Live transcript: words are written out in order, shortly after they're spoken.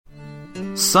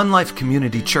Sun Life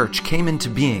Community Church came into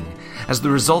being as the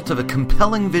result of a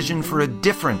compelling vision for a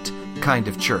different kind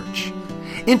of church,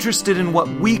 interested in what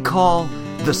we call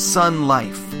the Sun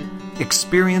Life,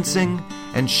 experiencing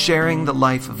and sharing the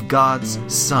life of God's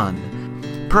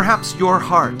Son. Perhaps your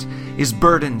heart is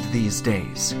burdened these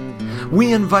days.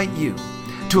 We invite you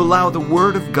to allow the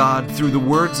Word of God through the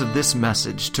words of this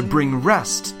message to bring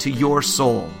rest to your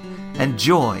soul and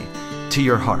joy to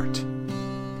your heart.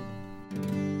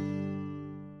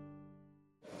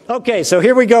 Okay, so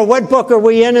here we go. What book are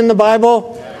we in the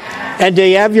Bible? And do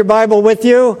you have your Bible with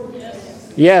you?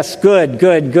 Yes, good.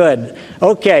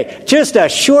 Okay, just a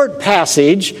short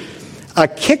passage, a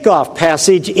kickoff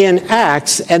passage in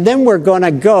Acts, and then we're going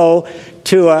to go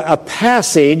to a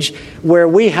passage where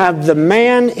we have the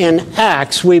man in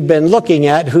Acts we've been looking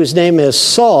at, whose name is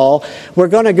Saul. We're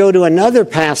going to go to another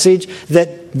passage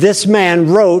that this man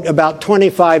wrote about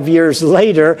 25 years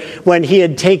later when he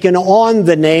had taken on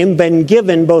the name, been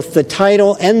given both the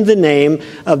title and the name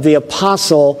of the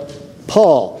Apostle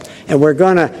Paul. And we're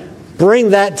going to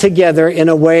bring that together in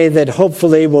a way that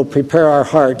hopefully will prepare our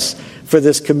hearts for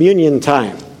this communion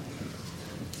time.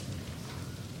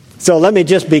 So let me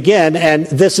just begin, and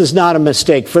this is not a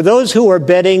mistake. For those who are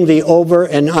betting the over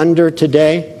and under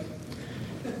today,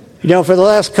 you know, for the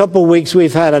last couple of weeks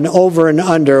we've had an over and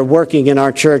under working in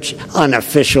our church,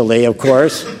 unofficially, of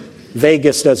course.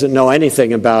 Vegas doesn't know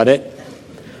anything about it.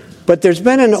 But there's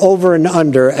been an over and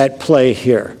under at play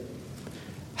here.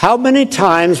 How many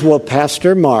times will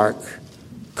Pastor Mark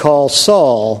call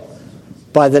Saul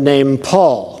by the name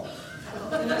Paul?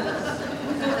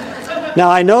 Now,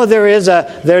 I know there's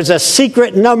a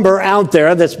secret number out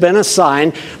there that's been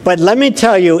assigned, but let me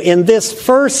tell you, in this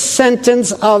first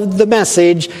sentence of the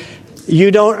message,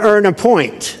 you don't earn a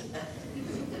point,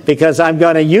 because I'm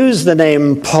going to use the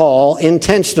name Paul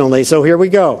intentionally. So here we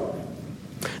go.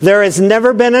 There has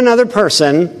never been another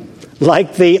person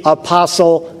like the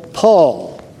Apostle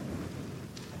Paul.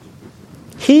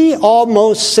 He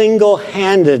almost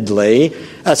single-handedly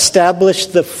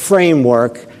established the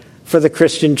framework for the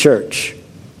Christian church.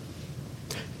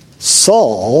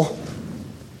 Saul,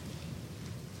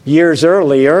 years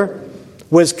earlier,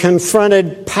 was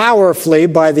confronted powerfully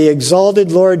by the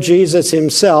exalted Lord Jesus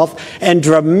himself and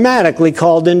dramatically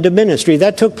called into ministry.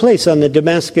 That took place on the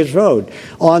Damascus Road,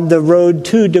 on the road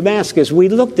to Damascus. We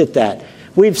looked at that.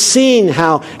 We've seen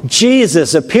how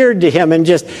Jesus appeared to him and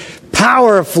just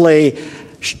powerfully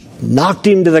knocked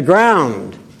him to the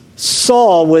ground.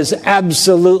 Saul was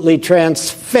absolutely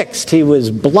transfixed. He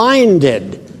was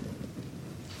blinded.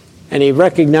 And he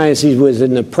recognized he was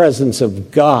in the presence of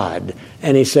God.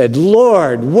 And he said,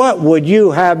 "Lord, what would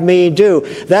you have me do?"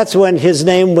 That's when his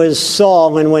name was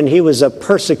Saul and when he was a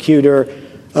persecutor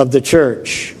of the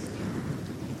church.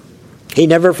 He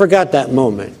never forgot that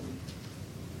moment.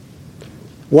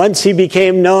 Once he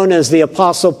became known as the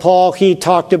Apostle Paul, he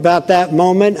talked about that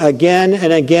moment again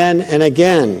and again and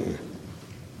again.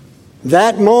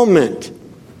 That moment,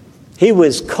 he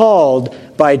was called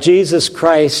by Jesus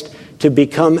Christ to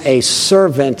become a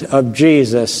servant of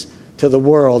Jesus to the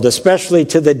world, especially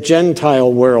to the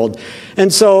Gentile world.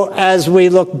 And so as we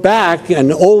look back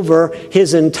and over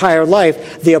his entire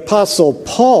life, the Apostle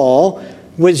Paul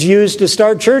was used to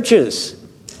start churches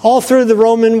all through the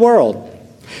Roman world.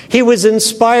 He was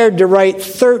inspired to write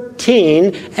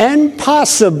 13 and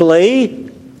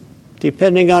possibly,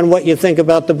 depending on what you think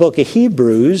about the book of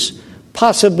Hebrews,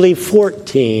 possibly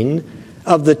 14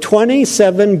 of the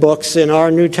 27 books in our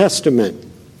New Testament.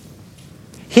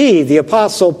 He, the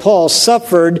Apostle Paul,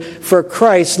 suffered for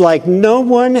Christ like no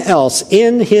one else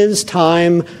in his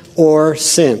time or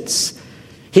since.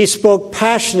 He spoke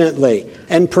passionately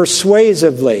and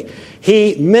persuasively.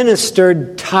 He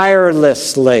ministered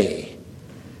tirelessly.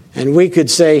 And we could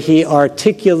say he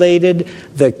articulated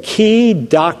the key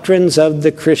doctrines of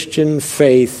the Christian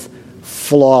faith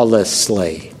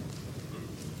flawlessly.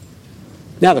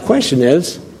 Now the question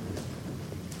is,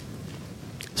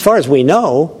 as far as we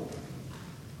know,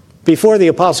 before the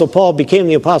Apostle Paul became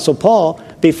the Apostle Paul,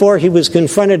 before he was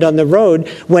confronted on the road,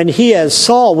 when he as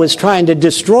Saul was trying to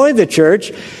destroy the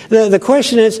church, the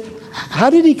question is, how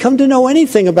did he come to know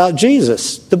anything about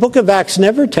Jesus? The book of Acts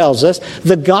never tells us.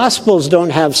 The Gospels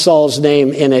don't have Saul's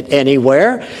name in it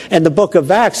anywhere. And the book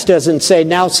of Acts doesn't say,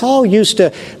 now Saul used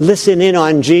to listen in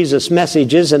on Jesus'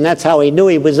 messages and that's how he knew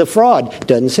he was a fraud. It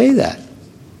doesn't say that.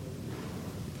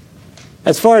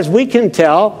 As far as we can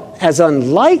tell, as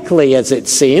unlikely as it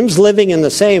seems, living in the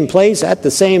same place at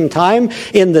the same time,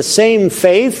 in the same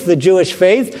faith, the Jewish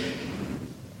faith,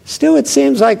 Still, it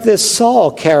seems like this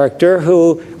Saul character,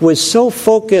 who was so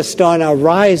focused on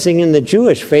arising in the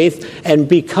Jewish faith and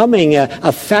becoming a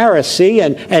Pharisee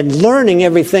and learning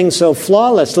everything so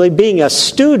flawlessly, being a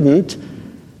student,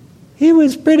 he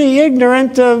was pretty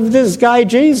ignorant of this guy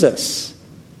Jesus.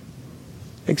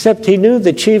 Except he knew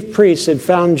the chief priests had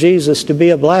found Jesus to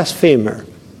be a blasphemer,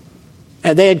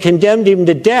 and they had condemned him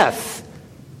to death.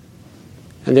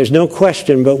 And there's no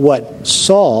question but what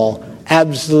Saul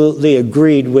absolutely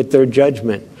agreed with their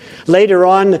judgment. Later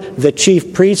on, the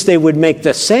chief priests, they would make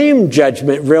the same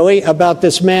judgment, really, about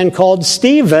this man called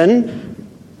Stephen.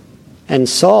 And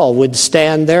Saul would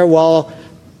stand there while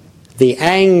the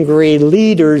angry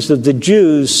leaders of the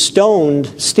Jews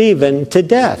stoned Stephen to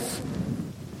death.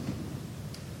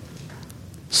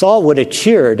 Saul would have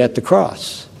cheered at the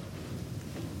cross.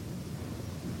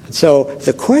 So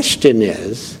the question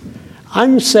is,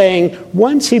 I'm saying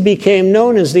once he became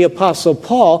known as the Apostle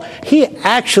Paul, he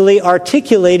actually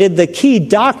articulated the key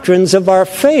doctrines of our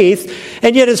faith,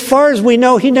 and yet as far as we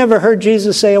know, he never heard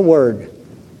Jesus say a word.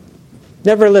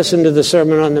 Never listened to the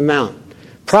Sermon on the Mount.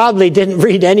 Probably didn't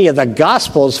read any of the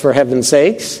Gospels, for heaven's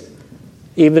sakes,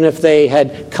 even if they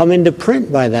had come into print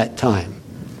by that time.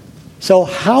 So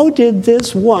how did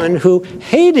this one who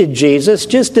hated Jesus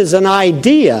just as an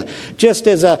idea, just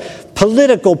as a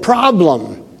political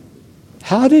problem,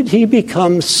 how did he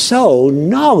become so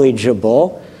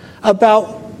knowledgeable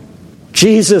about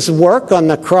Jesus' work on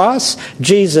the cross,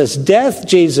 Jesus' death,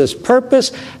 Jesus'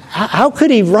 purpose? How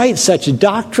could he write such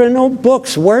doctrinal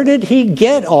books? Where did he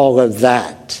get all of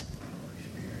that?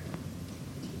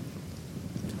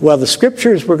 Well, the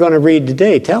scriptures we're going to read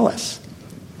today tell us.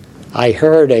 I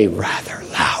heard a rather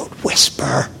loud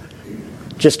whisper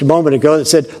just a moment ago that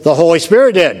said, the Holy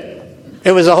Spirit did.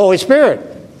 It was the Holy Spirit.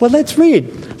 Well, let's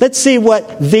read. Let's see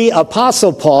what the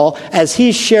Apostle Paul, as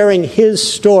he's sharing his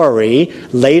story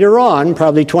later on,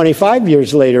 probably 25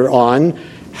 years later on,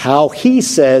 how he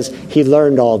says he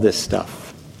learned all this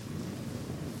stuff.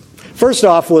 First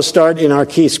off, we'll start in our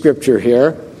key scripture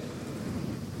here.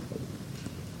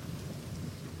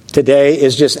 Today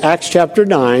is just Acts chapter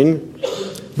 9,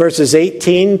 verses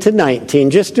 18 to 19,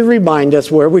 just to remind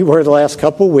us where we were the last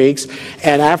couple of weeks.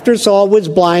 And after Saul was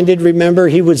blinded, remember,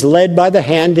 he was led by the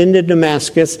hand into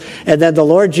Damascus. And then the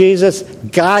Lord Jesus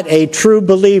got a true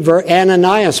believer,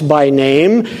 Ananias by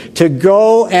name, to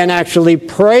go and actually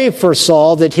pray for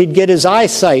Saul that he'd get his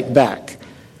eyesight back.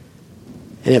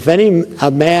 And if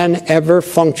a man ever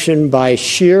functioned by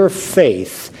sheer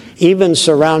faith, even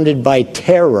surrounded by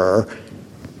terror,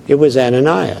 it was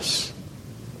Ananias.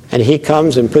 And he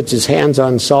comes and puts his hands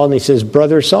on Saul and he says,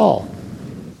 Brother Saul,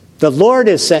 the Lord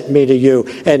has sent me to you.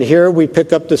 And here we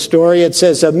pick up the story. It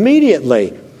says,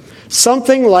 immediately,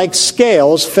 something like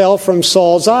scales fell from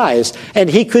Saul's eyes, and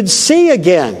he could see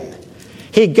again.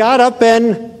 He got up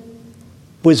and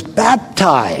was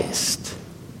baptized.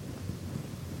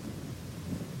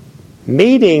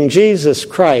 Meeting Jesus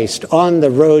Christ on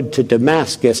the road to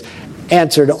Damascus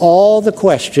answered all the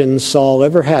questions Saul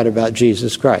ever had about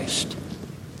Jesus Christ.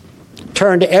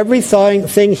 Turned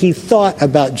everything he thought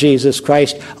about Jesus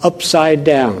Christ upside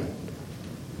down.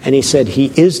 And he said, he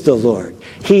is the Lord.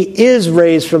 He is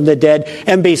raised from the dead.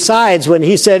 And besides, when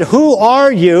he said, who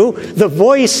are you? The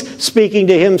voice speaking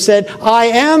to him said, I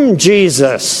am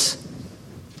Jesus.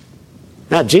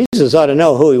 Now, Jesus ought to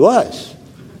know who he was.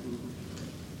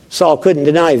 Saul couldn't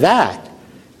deny that.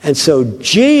 And so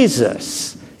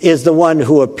Jesus is the one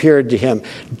who appeared to him.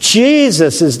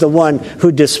 Jesus is the one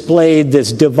who displayed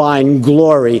this divine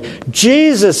glory.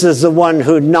 Jesus is the one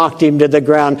who knocked him to the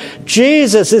ground.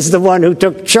 Jesus is the one who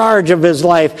took charge of his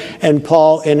life. And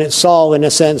Saul, in a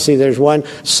sense, see, there's one.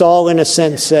 Saul, in a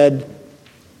sense, said,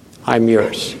 I'm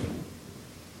yours.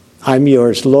 I'm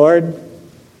yours, Lord.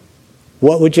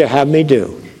 What would you have me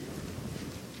do?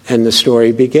 And the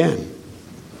story began.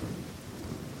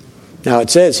 Now it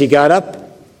says he got up.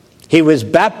 He was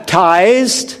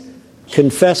baptized,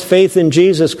 confessed faith in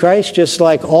Jesus Christ, just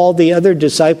like all the other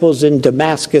disciples in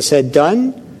Damascus had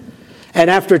done. And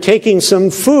after taking some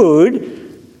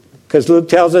food, because Luke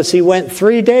tells us he went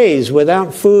 3 days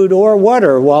without food or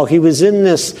water while he was in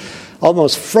this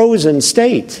almost frozen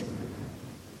state.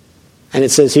 And it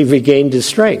says he regained his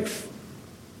strength.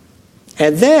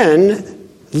 And then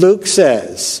Luke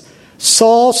says,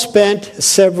 Saul spent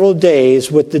several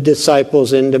days with the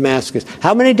disciples in Damascus.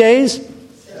 How many days?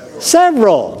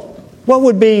 Several. What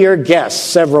would be your guess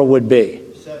several would be?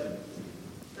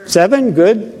 7?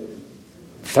 Good.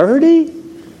 30?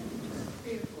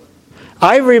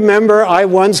 I remember I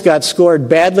once got scored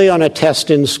badly on a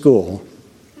test in school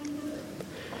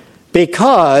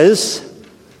because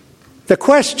the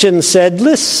question said,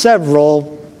 list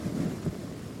several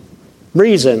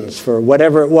reasons for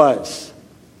whatever it was.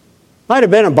 Might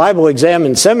have been a Bible exam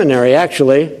in seminary,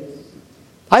 actually.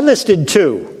 I listed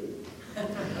 2.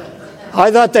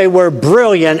 I thought they were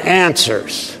brilliant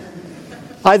answers.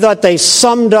 I thought they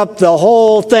summed up the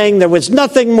whole thing. There was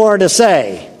nothing more to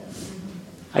say.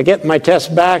 I get my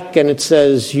test back and it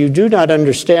says, you do not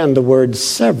understand the word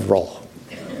several.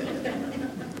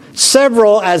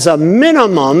 Several as a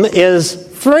minimum is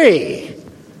 3.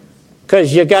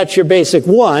 Because you got your basic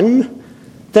 1,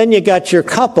 then you got your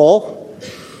couple,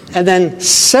 and then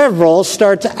several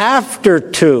starts after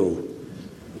 2.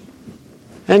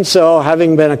 And so,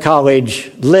 having been a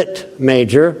college lit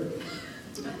major,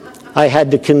 I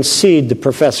had to concede the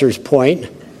professor's point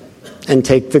and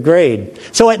take the grade.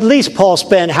 So at least Paul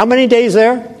spent how many days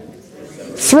there?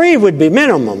 3 would be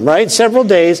minimum, right? Several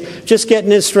days just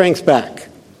getting his strength back.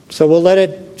 So we'll let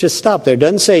it just stop there. It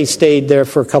doesn't say he stayed there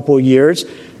for a couple of years.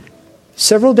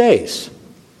 Several days.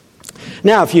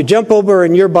 Now, if you jump over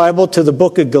in your Bible to the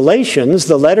book of Galatians,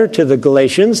 the letter to the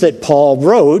Galatians that Paul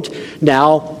wrote,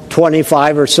 now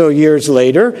 25 or so years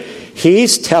later,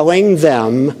 he's telling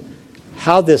them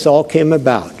how this all came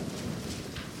about.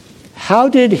 How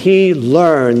did he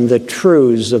learn the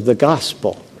truths of the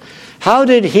gospel? How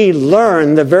did he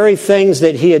learn the very things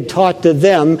that he had taught to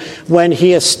them when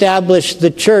he established the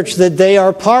church that they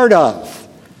are part of?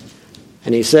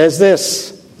 And he says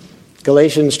this,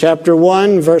 Galatians chapter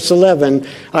 1, verse 11,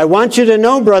 I want you to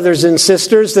know, brothers and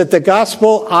sisters, that the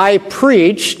gospel I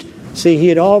preached, see, he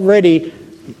had already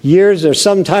years or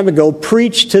some time ago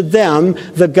preached to them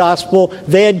the gospel.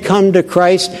 They had come to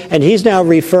Christ, and he's now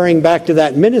referring back to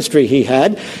that ministry he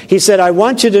had. He said, I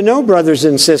want you to know, brothers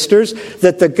and sisters,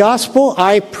 that the gospel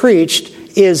I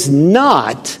preached is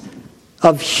not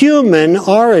of human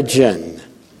origin.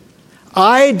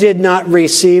 I did not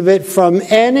receive it from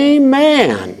any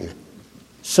man.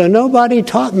 So nobody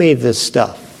taught me this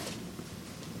stuff.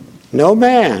 No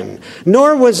man.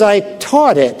 Nor was I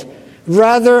taught it.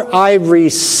 Rather, I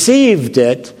received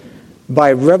it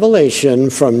by revelation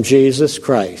from Jesus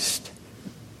Christ.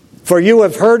 For you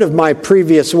have heard of my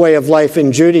previous way of life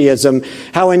in Judaism,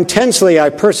 how intensely I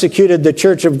persecuted the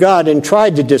church of God and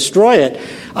tried to destroy it.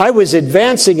 I was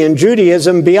advancing in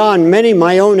Judaism beyond many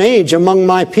my own age among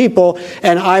my people,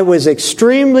 and I was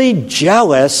extremely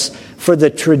jealous for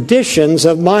the traditions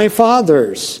of my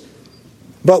fathers.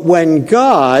 But when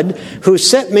God, who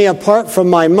set me apart from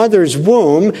my mother's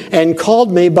womb and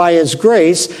called me by his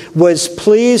grace, was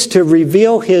pleased to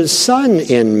reveal his Son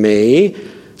in me,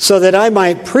 so that I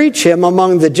might preach him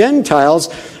among the Gentiles,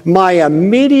 my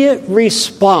immediate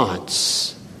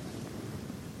response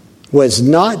was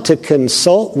not to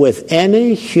consult with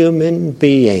any human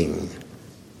being.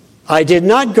 I did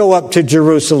not go up to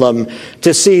Jerusalem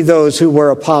to see those who were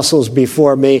apostles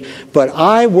before me, but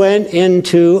I went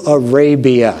into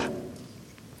Arabia.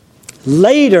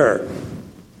 Later,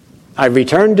 I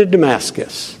returned to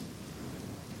Damascus.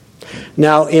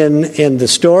 Now, in the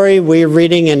story we're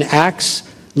reading in Acts,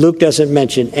 Luke doesn't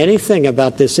mention anything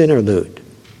about this interlude.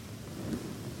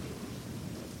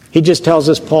 He just tells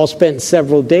us Paul spent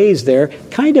several days there,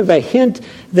 kind of a hint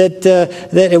that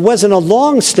it wasn't a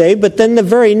long stay, but then the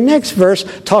very next verse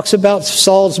talks about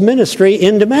Saul's ministry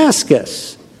in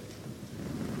Damascus.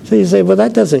 So you say, well,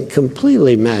 that doesn't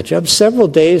completely match up. Several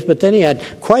days, but then he had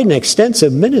quite an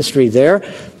extensive ministry there.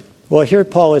 Well, here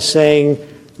Paul is saying,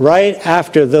 right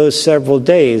after those several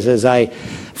days, as I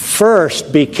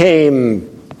first became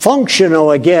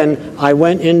functional again, I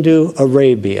went into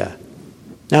Arabia.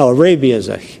 Now, Arabia is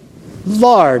a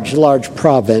large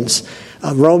province,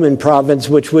 a Roman province,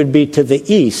 which would be to the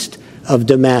east of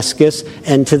Damascus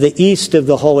and to the east of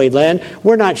the Holy Land.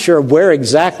 We're not sure where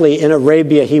exactly in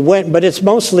Arabia he went, but it's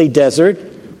mostly desert.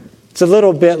 It's a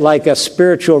little bit like a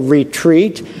spiritual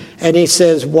retreat. And he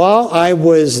says, while I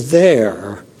was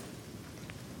there,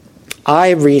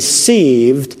 I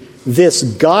received this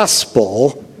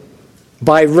gospel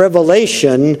by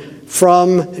revelation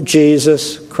from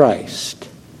Jesus Christ.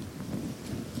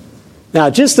 Now,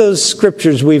 just those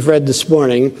scriptures we've read this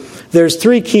morning, there's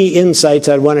 3 key insights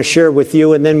I want to share with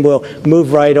you, and then we'll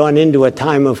move right on into a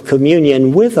time of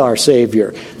communion with our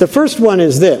Savior. The first one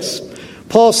is this.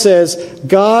 Paul says,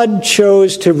 God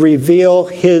chose to reveal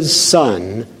his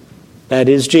Son, that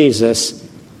is Jesus,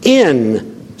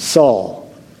 in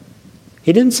Saul.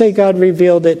 He didn't say God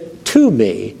revealed it to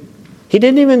me. He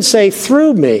didn't even say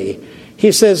through me.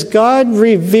 He says, God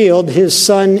revealed his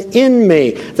Son in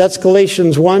me. That's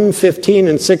Galatians 1, 15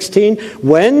 and 16.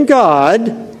 When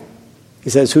God, he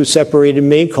says, who separated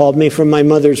me, called me from my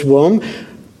mother's womb.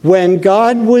 When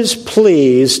God was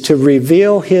pleased to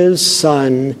reveal his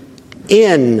Son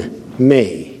in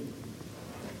me.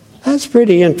 That's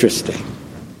pretty interesting.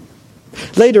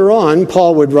 Later on,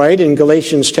 Paul would write in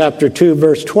Galatians chapter 2,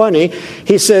 verse 20,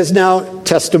 he says, "Now,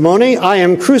 testimony, I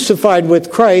am crucified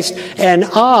with Christ, and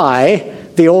I,"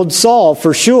 the old Saul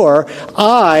for sure,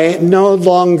 "I no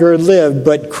longer live,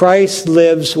 but Christ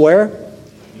lives" where?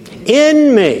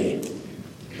 In me.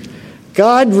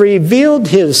 God revealed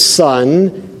his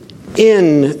Son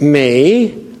in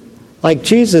me, like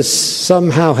Jesus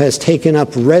somehow has taken up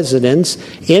residence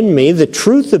in me. The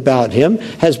truth about him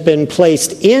has been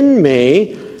placed in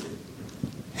me,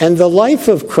 and the life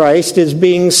of Christ is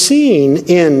being seen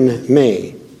in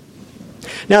me.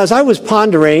 Now, as I was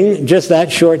pondering just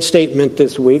that short statement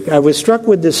this week, I was struck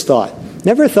with this thought.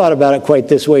 Never thought about it quite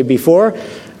this way before.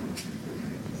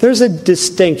 There's a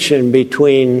distinction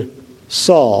between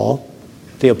Saul,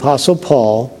 the Apostle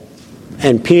Paul,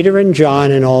 and Peter and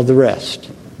John and all the rest.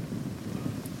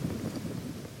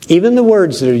 Even the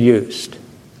words that are used.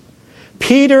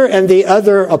 Peter and the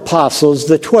other apostles,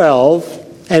 the 12,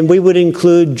 and we would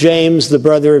include James, the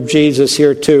brother of Jesus,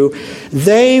 here too,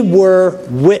 they were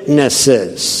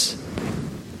witnesses.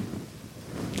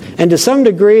 And to some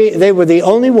degree, they were the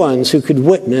only ones who could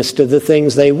witness to the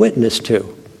things they witnessed to.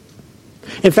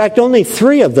 In fact, only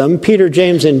 3 of them, Peter,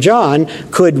 James, and John,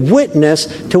 could witness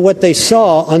to what they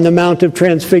saw on the Mount of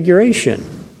Transfiguration.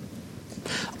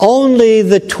 Only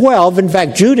the 12, in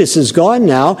fact, Judas is gone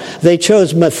now. They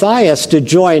chose Matthias to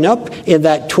join up in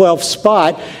that 12th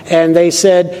spot, and they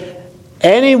said,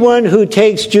 anyone who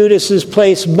takes Judas's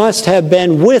place must have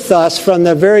been with us from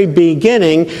the very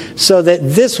beginning, so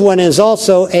that this one is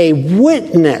also a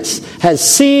witness, has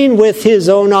seen with his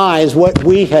own eyes what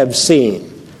we have seen.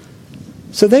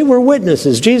 So they were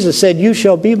witnesses. Jesus said, "You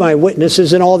shall be my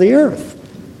witnesses in all the earth."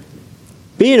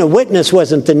 Being a witness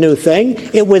wasn't the new thing.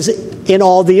 It was in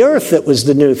all the earth that was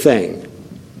the new thing.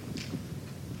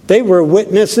 They were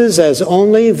witnesses as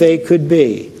only they could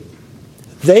be.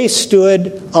 They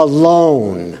stood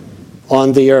alone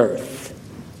on the earth,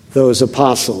 those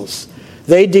apostles.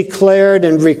 They declared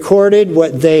and recorded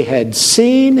what they had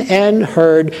seen and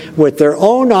heard with their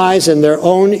own eyes and their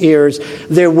own ears.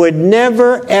 There would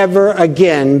never, ever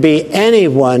again be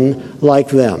anyone like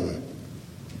them.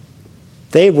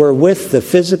 They were with the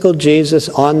physical Jesus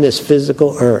on this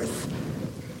physical earth.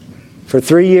 For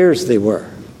 3 years they were.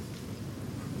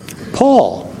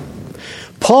 Paul,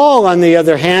 on the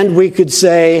other hand, we could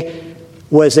say,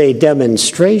 was a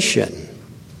demonstration.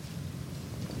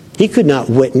 He could not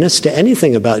witness to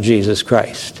anything about Jesus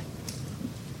Christ.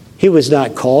 He was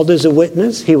not called as a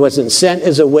witness. He wasn't sent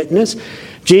as a witness.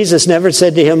 Jesus never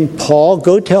said to him, "Paul,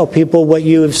 go tell people what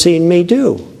you have seen me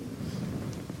do."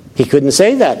 He couldn't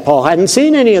say that. Paul hadn't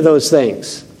seen any of those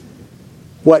things.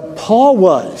 What Paul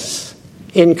was,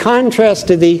 in contrast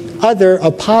to the other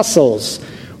apostles,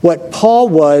 what Paul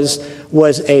was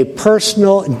a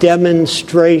personal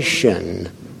demonstration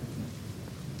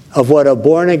of what a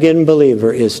born-again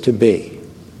believer is to be.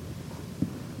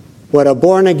 What a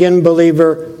born-again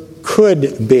believer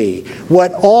could be.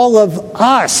 What all of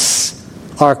us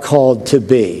are called to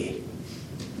be.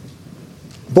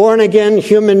 Born-again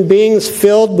human beings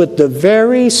filled with the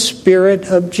very Spirit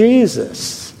of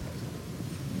Jesus.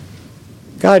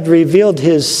 God revealed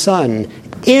his Son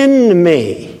in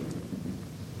me.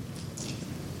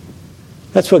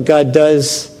 That's what God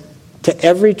does to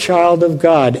every child of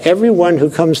God, everyone who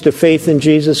comes to faith in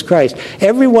Jesus Christ,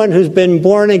 everyone who's been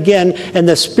born again, and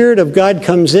the Spirit of God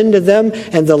comes into them,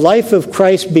 and the life of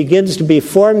Christ begins to be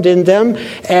formed in them,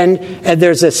 and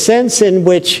there's a sense in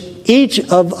which each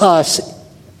of us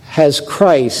has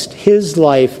Christ, his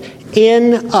life,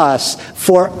 in us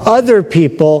for other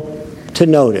people to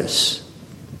notice.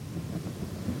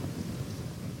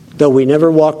 Though we never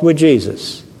walked with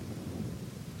Jesus,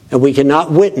 and we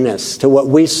cannot witness to what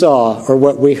we saw or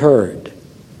what we heard.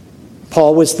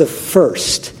 Paul was the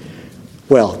first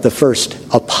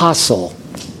apostle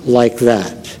like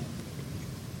that.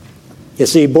 You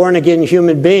see, born-again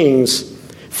human beings,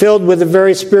 filled with the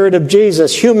very Spirit of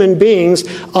Jesus, human beings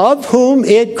of whom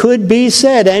it could be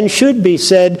said and should be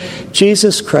said,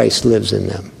 Jesus Christ lives in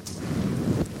them.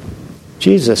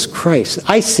 Jesus Christ.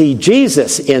 I see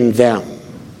Jesus in them.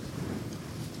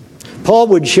 Paul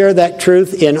would share that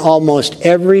truth in almost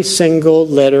every single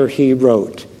letter he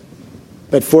wrote.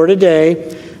 But for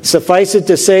today, suffice it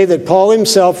to say that Paul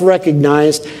himself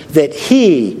recognized that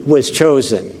he was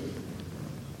chosen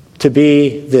to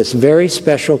be this very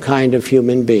special kind of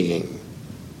human being.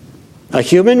 A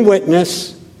human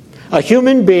witness, a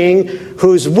human being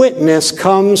whose witness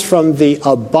comes from the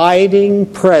abiding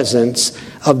presence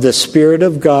of the Spirit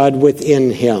of God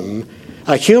within him.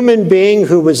 A human being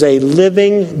who was a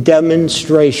living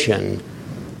demonstration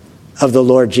of the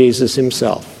Lord Jesus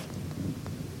himself.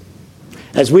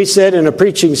 As we said in a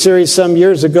preaching series some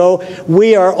years ago,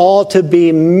 we are all to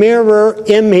be mirror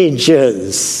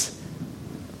images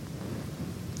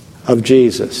of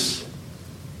Jesus.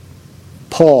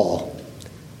 Paul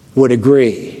would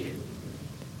agree.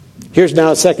 Here's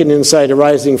now a second insight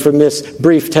arising from this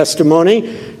brief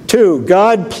testimony. 2,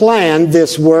 God planned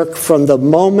this work from the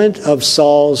moment of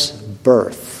Saul's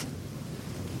birth.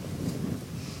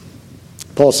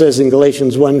 Paul says in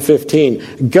Galatians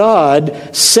 1:15,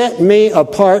 God set me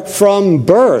apart from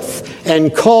birth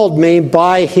and called me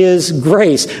by his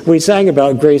grace. We sang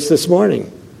about grace this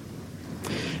morning.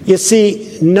 You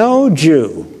see, no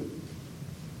Jew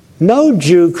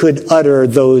could utter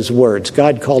those words.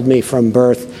 God called me from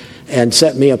birth and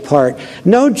set me apart.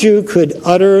 No Jew could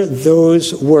utter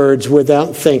those words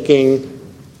without thinking,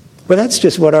 well, that's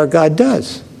just what our God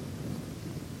does.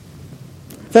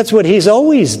 That's what he's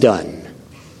always done.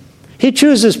 He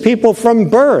chooses people from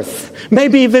birth,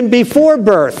 maybe even before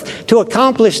birth, to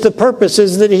accomplish the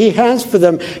purposes that he has for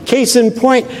them. Case in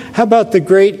point, how about the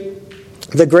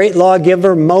great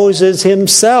lawgiver Moses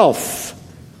himself?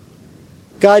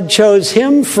 God chose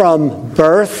him from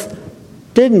birth,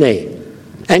 didn't he?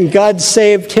 And God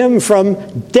saved him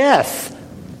from death,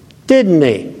 didn't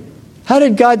he? How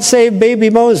did God save baby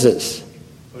Moses?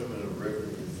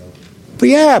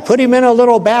 Put him in a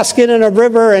little basket in a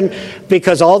river, and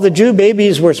because all the Jew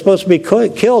babies were supposed to be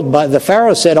killed, but the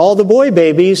Pharaoh said all the boy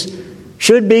babies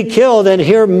should be killed, and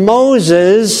here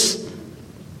Moses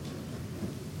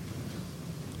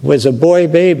was a boy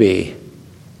baby,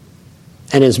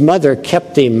 and his mother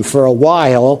kept him for a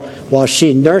while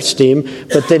she nursed him,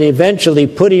 but then eventually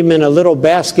put him in a little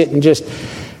basket and just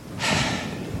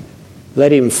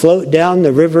let him float down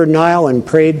the river Nile and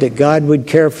prayed that God would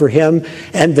care for him.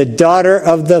 And the daughter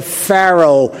of the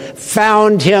Pharaoh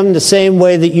found him the same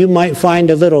way that you might find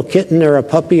a little kitten or a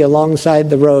puppy alongside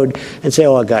the road and say,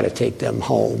 oh, I got to take them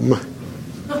home.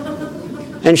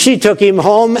 And she took him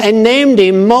home and named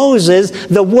him Moses.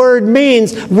 The word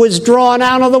means was drawn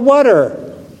out of the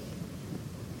water.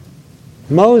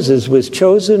 Moses was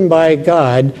chosen by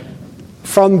God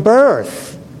from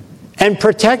birth and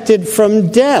protected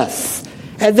from death.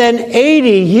 And then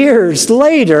 80 years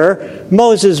later,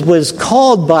 Moses was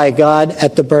called by God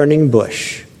at the burning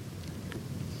bush.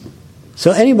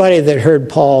 So anybody that heard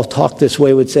Paul talk this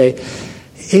way would say,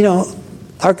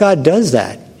 our God does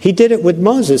that. He did it with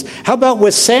Moses. How about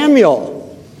with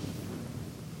Samuel?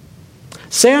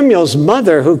 Samuel's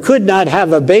mother, who could not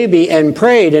have a baby and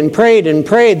prayed and prayed and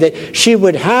prayed that she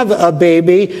would have a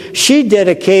baby, she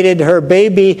dedicated her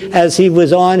baby as he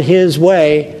was on his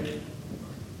way.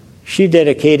 She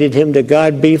dedicated him to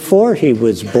God before he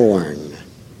was born.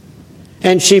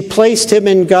 And she placed him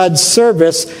in God's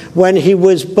service when he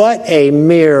was but a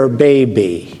mere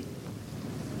baby.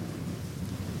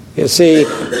 You see,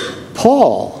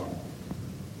 Paul,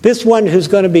 this one who's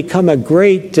going to become a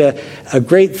great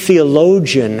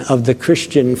theologian of the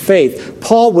Christian faith,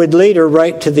 Paul would later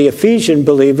write to the Ephesian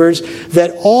believers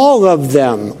that all of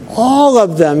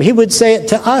them, he would say it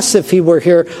to us if he were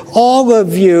here, all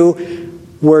of you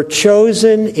were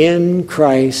chosen in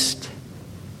Christ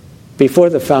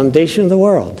before the foundation of the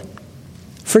world.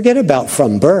 Forget about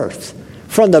from birth.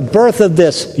 From the birth of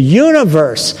this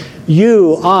universe,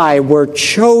 I were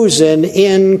chosen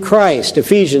in Christ.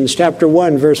 Ephesians chapter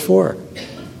 1, verse 4.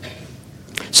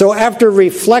 So after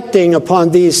reflecting upon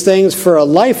these things for a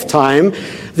lifetime,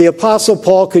 the Apostle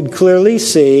Paul could clearly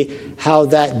see how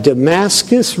that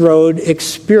Damascus Road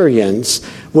experience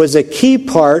was a key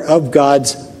part of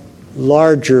God's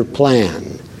larger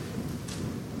plan.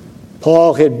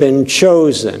 Paul had been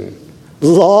chosen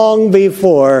long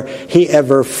before he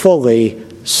ever fully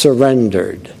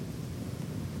surrendered.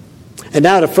 And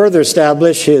now to further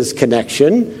establish his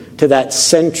connection to that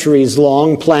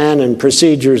centuries-long plan and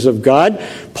procedures of God,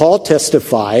 Paul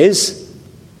testifies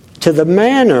to the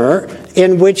manner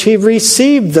in which he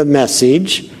received the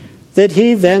message that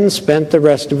he then spent the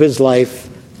rest of his life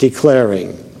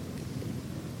declaring.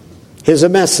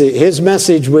 His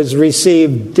message was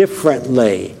received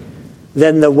differently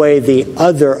than the way the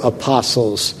other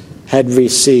apostles had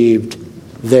received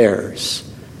theirs.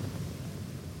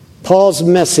 Paul's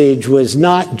message was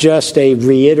not just a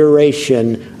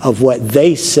reiteration of what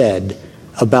they said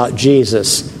about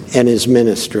Jesus and his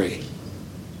ministry.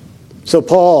 So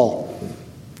Paul,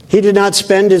 he did not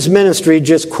spend his ministry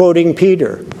just quoting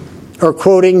Peter or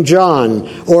quoting John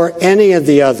or any of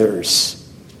the others.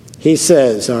 He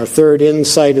says, our third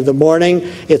insight of the morning,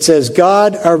 it says,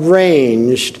 God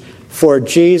arranged for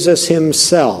Jesus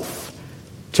himself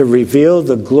to reveal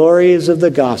the glories of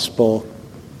the gospel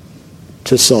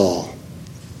to Saul.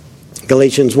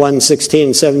 Galatians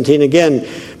 1:16, 17 again.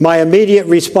 My immediate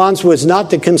response was not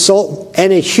to consult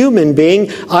any human being.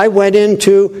 I went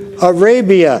into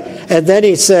Arabia. And then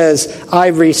he says, I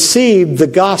received the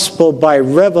gospel by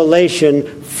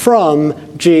revelation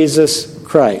from Jesus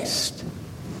Christ.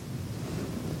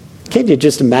 Can't you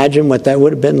just imagine what that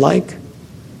would have been like?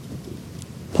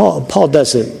 Paul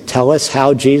doesn't tell us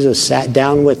how Jesus sat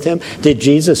down with him. Did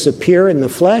Jesus appear in the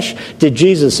flesh? Did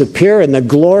Jesus appear in the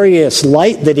glorious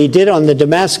light that he did on the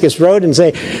Damascus road and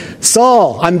say,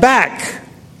 Saul, I'm back.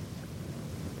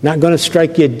 Not going to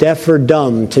strike you deaf or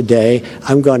dumb today.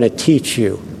 I'm going to teach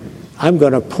you. I'm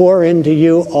going to pour into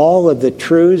you all of the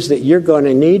truths that you're going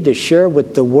to need to share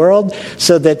with the world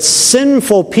so that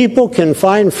sinful people can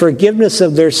find forgiveness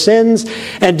of their sins.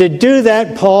 And to do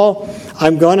that, Paul,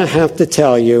 I'm going to have to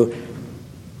tell you,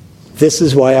 this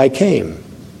is why I came.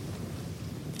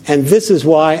 And this is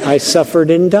why I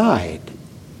suffered and died.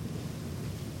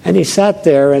 And he sat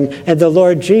there, and the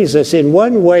Lord Jesus, in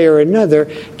one way or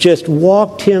another, just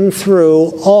walked him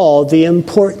through all the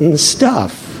important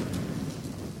stuff.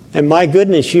 And my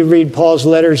goodness, you read Paul's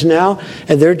letters now,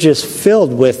 and they're just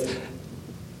filled with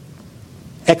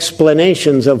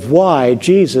explanations of why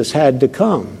Jesus had to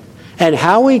come. And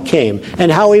how he came,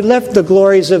 and how he left the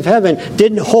glories of heaven,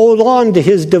 didn't hold on to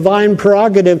his divine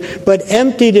prerogative, but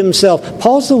emptied himself.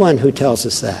 Paul's the one who tells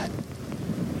us that.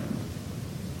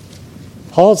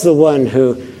 Paul's the one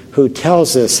who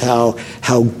tells us how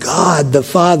God the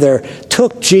Father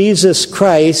took Jesus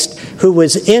Christ, who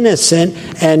was innocent,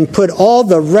 and put all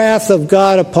the wrath of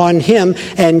God upon him,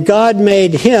 and God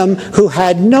made him, who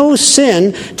had no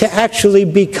sin, to actually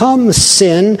become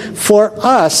sin for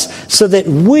us, so that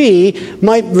we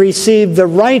might receive the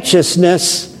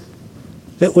righteousness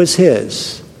that was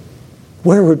his.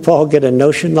 Where would Paul get a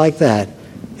notion like that?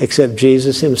 Except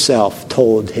Jesus himself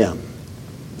told him.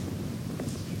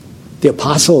 The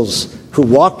apostles who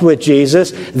walked with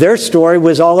Jesus, their story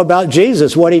was all about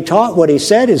Jesus, what he taught, what he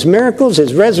said, his miracles,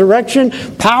 his resurrection,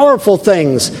 powerful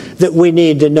things that we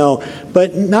need to know.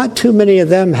 But not too many of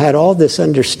them had all this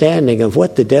understanding of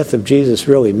what the death of Jesus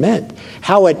really meant,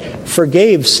 how it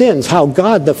forgave sins, how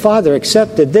God the Father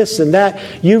accepted this and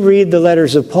that. You read the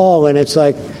letters of Paul and it's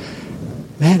like,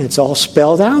 man, it's all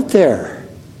spelled out there.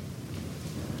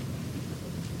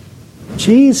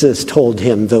 Jesus told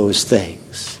him those things.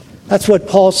 That's what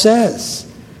Paul says.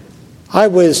 I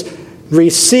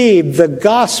received the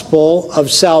gospel of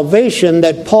salvation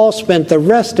that Paul spent the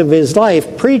rest of his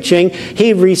life preaching.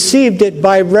 He received it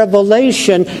by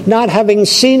revelation, not having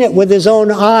seen it with his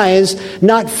own eyes,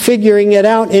 not figuring it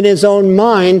out in his own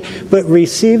mind, but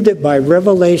received it by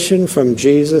revelation from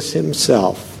Jesus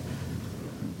himself.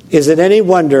 Is it any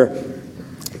wonder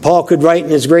Paul could write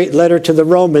in his great letter to the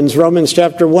Romans, Romans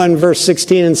chapter 1, verse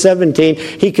 16 and 17,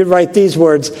 he could write these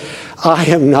words, I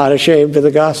am not ashamed of the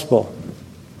gospel.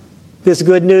 This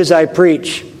good news I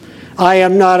preach. I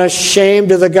am not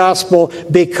ashamed of the gospel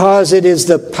because it is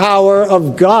the power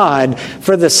of God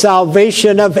for the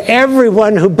salvation of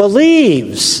everyone who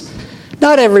believes.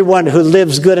 Not everyone who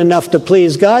lives good enough to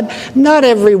please God. Not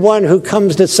everyone who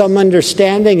comes to some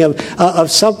understanding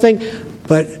of something,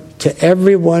 but to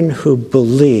everyone who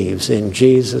believes in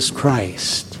Jesus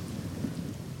Christ.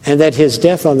 And that his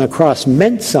death on the cross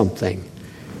meant something.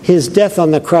 His death on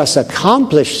the cross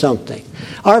accomplished something.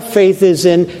 Our faith is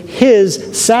in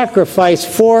his sacrifice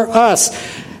for us.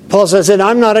 Paul says, and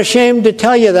I'm not ashamed to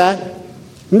tell you that.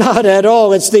 Not at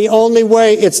all. It's the only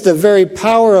way. It's the very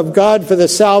power of God for the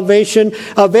salvation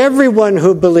of everyone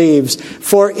who believes.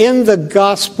 For in the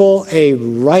gospel, a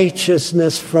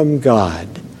righteousness from God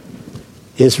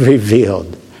is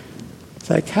revealed. It's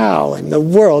like, how in the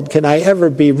world can I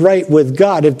ever be right with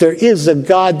God? If there is a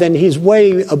God, then he's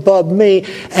way above me,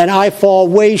 and I fall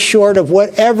way short of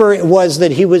whatever it was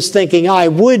that he was thinking I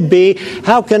would be.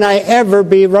 How can I ever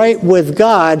be right with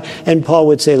God? And Paul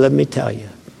would say, let me tell you.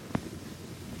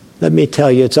 Let me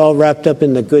tell you, it's all wrapped up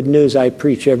in the good news I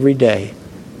preach every day.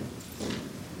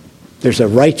 There's a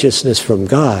righteousness from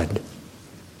God.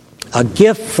 A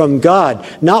gift from God,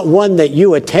 not one that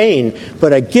you attain,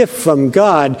 but a gift from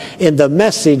God in the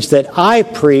message that I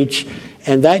preach,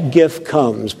 and that gift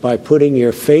comes by putting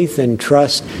your faith and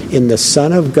trust in the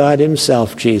Son of God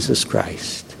himself, Jesus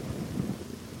Christ.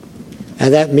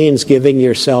 And that means giving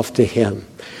yourself to him,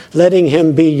 letting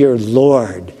him be your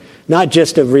Lord, not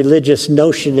just a religious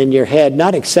notion in your head,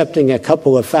 not accepting a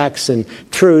couple of facts and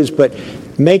truths, but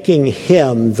making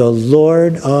him the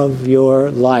Lord of your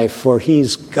life, for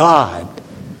he's God.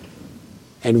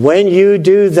 And when you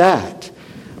do that,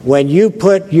 When you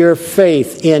put your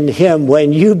faith in Him,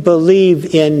 when you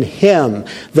believe in Him,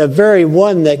 the very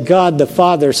one that God the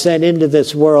Father sent into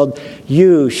this world,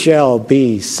 you shall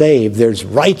be saved. There's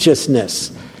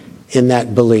righteousness in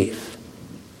that belief.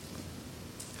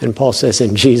 And Paul says,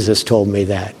 and Jesus told me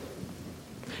that.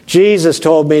 Jesus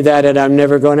told me that, and I'm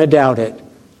never going to doubt it.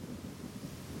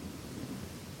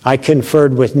 I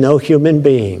conferred with no human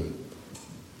being.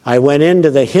 I went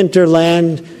into the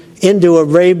hinterland, into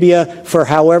Arabia for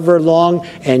however long,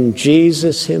 and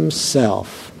Jesus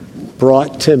Himself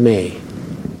brought to me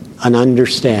an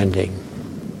understanding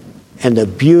and a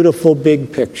beautiful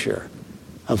big picture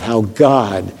of how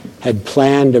God had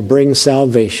planned to bring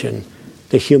salvation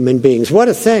to human beings. What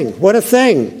a thing! What a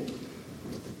thing!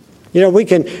 You know, we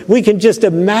can just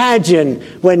imagine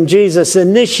when Jesus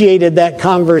initiated that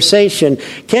conversation.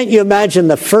 Can't you imagine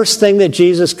the first thing that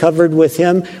Jesus covered with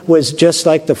him was just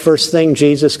like the first thing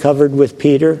Jesus covered with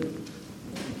Peter?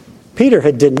 Peter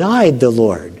had denied the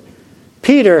Lord.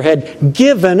 Peter had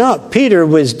given up. Peter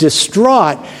was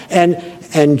distraught.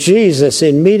 And Jesus,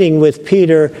 in meeting with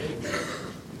Peter,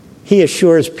 He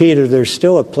assures Peter, there's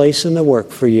still a place in the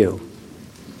work for you.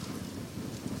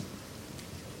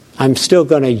 I'm still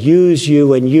going to use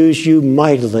you and use you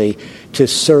mightily to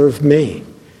serve me.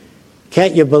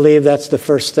 Can't you believe that's the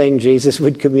first thing Jesus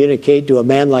would communicate to a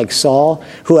man like Saul,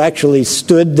 who actually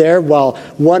stood there while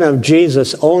one of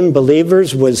Jesus' own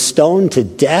believers was stoned to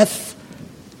death?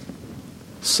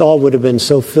 Saul would have been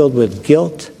so filled with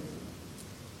guilt.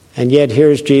 And yet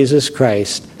here's Jesus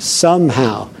Christ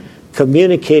somehow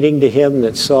communicating to him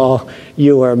that, Saul,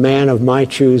 you are a man of my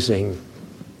choosing.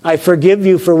 I forgive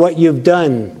you for what you've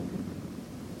done.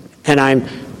 And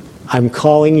I'm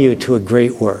calling you to a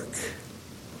great work.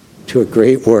 To a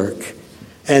great work.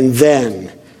 And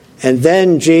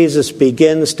then Jesus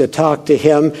begins to talk to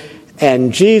him.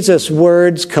 And Jesus'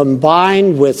 words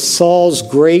combined with Saul's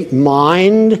great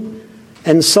mind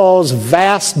and Saul's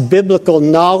vast biblical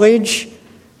knowledge,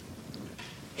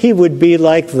 he would be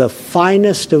like the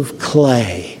finest of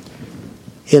clay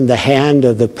in the hand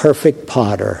of the perfect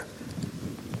potter.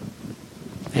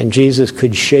 And Jesus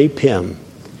could shape him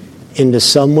into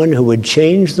someone who would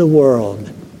change the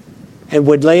world and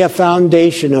would lay a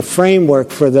foundation, a framework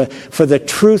for the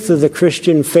truth of the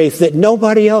Christian faith that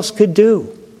nobody else could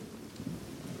do.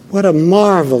 What a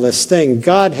marvelous thing.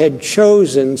 God had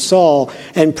chosen Saul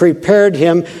and prepared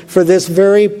him for this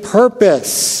very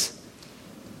purpose.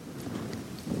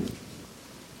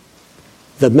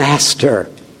 The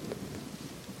master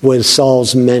was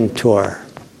Saul's mentor.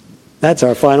 That's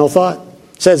our final thought.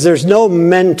 It says there's no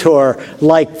mentor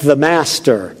like the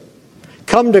master.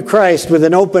 Come to Christ with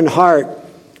an open heart,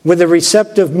 with a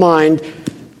receptive mind.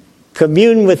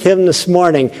 Commune with Him this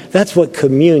morning. That's what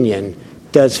communion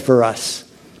does for us.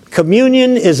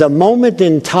 Communion is a moment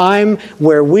in time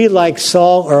where we, like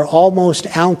Saul, are almost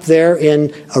out there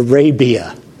in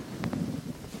Arabia.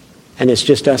 And it's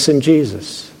just us and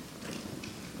Jesus.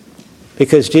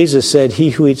 Because Jesus said,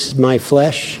 he who eats my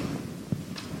flesh,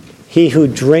 he who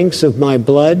drinks of my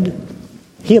blood,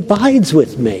 he abides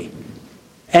with me,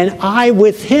 and I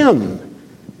with him.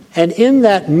 And in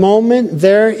that moment,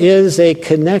 there is a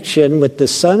connection with the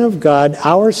Son of God,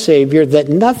 our Savior, that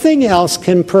nothing else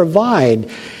can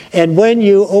provide. And when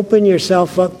you open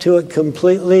yourself up to it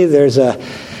completely,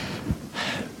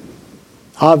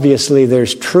 obviously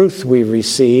there's truth we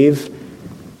receive,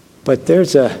 but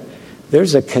there's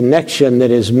a connection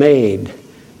that is made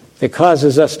that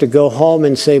causes us to go home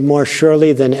and say more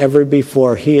surely than ever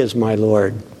before, He is my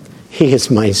Lord. He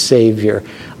is my Savior.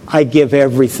 I give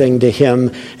everything to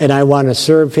Him, and I want to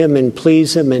serve Him and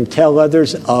please Him and tell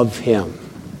others of Him.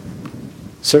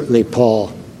 Certainly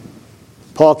Paul.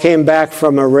 Paul came back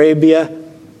from Arabia,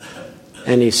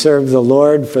 and he served the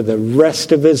Lord for the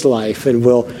rest of his life, and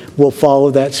we'll follow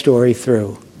that story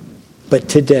through. But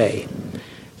today,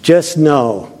 just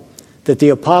know that the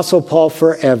Apostle Paul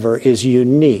forever is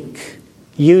unique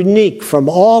from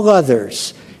all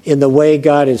others in the way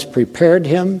God has prepared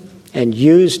him and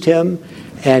used him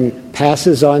and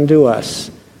passes on to us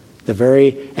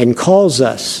and calls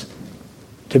us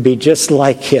to be just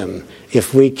like him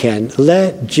if we can.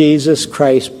 Let Jesus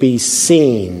Christ be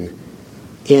seen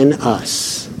in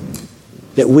us,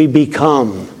 that we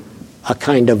become a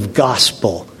kind of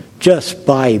gospel just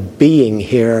by being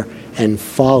here and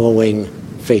following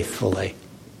faithfully.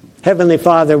 Heavenly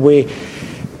Father, we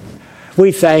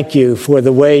thank you for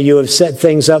the way you have set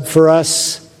things up for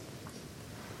us,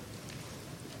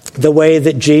 the way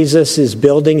that Jesus is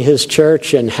building his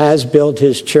church and has built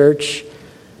his church.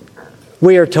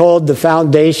 We are told the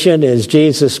foundation is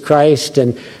Jesus Christ,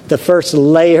 and the first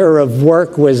layer of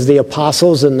work was the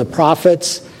apostles and the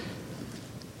prophets.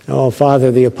 Oh,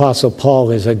 Father, the Apostle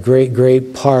Paul is a great,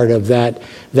 great part of that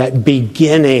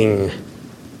beginning,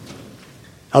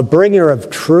 a bringer of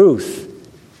truth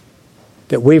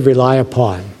that we rely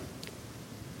upon.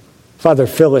 Father,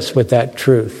 fill us with that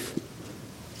truth.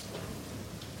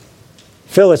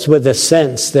 Fill us with the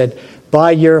sense that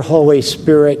by your Holy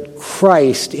Spirit,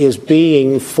 Christ is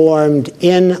being formed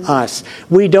in us.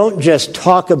 We don't just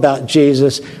talk about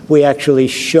Jesus, we actually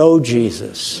show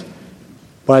Jesus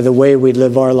by the way we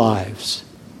live our lives.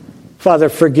 Father,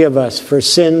 forgive us for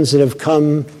sins that have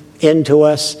come into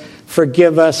us.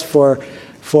 Forgive us for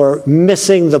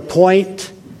missing the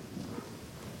point.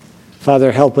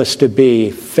 Father, help us to be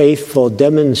faithful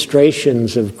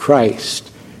demonstrations of Christ,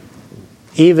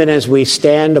 even as we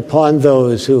stand upon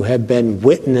those who have been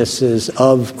witnesses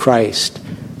of Christ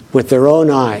with their own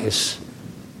eyes,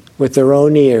 with their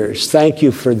own ears. Thank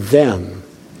you for them.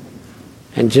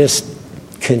 And just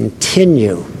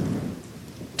continue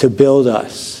to build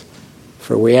us.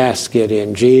 For we ask it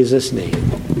in Jesus' name.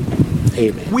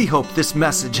 Amen. We hope this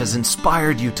message has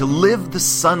inspired you to live the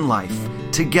Son life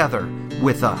together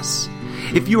with us.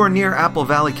 If you are near Apple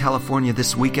Valley, California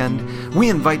this weekend, we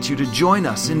invite you to join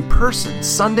us in person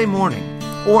Sunday morning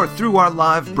or through our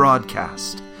live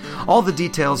broadcast. All the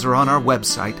details are on our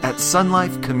website at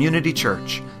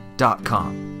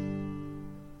sunlifecommunitychurch.com.